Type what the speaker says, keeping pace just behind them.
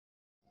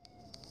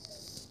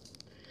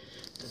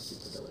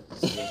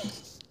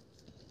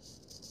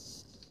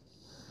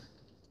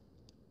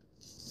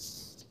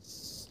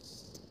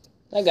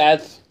Hey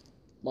guys,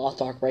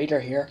 Lost Ark Raider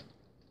here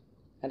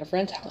at a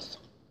friend's house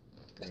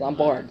because I'm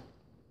bored.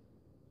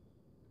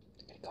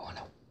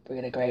 We're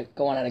gonna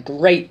go on a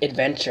great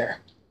adventure.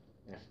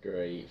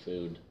 After I eat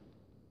food.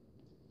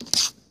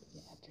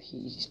 Yeah, after he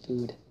eats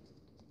food,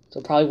 so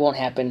it probably won't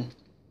happen.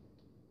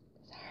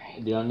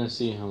 Alright. Do you want to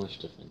see how much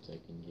defense I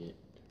can get?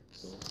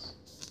 Souls.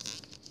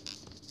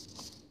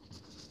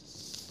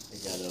 I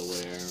gotta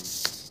wear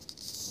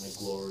my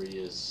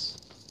glorious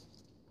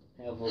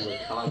heavily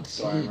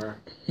Cox armor.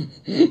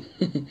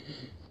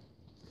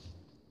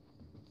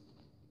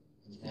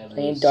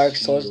 Playing Dark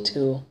Souls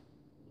 2.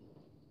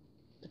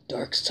 The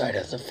dark side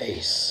of the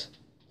face.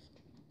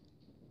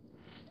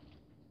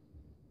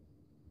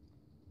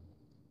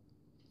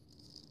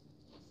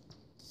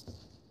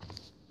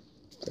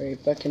 Very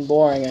fucking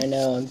boring, I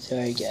know. I'm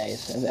sorry,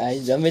 guys.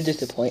 I'm a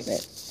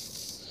disappointment.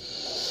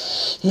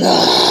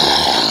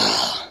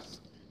 I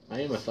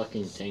am a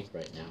fucking tank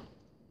right now.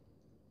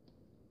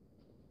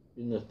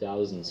 In the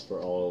thousands for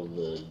all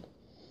the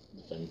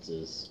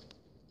defenses.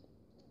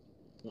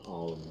 Not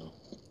all of them, though.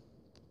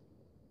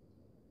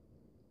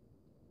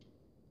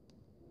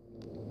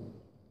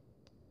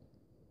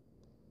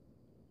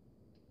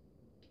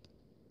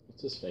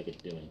 What's this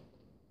faggot doing?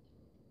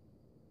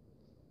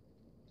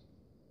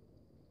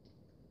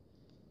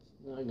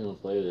 I'm not gonna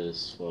play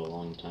this for a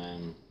long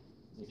time.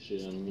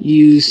 Actually,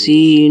 You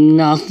see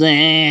nothing.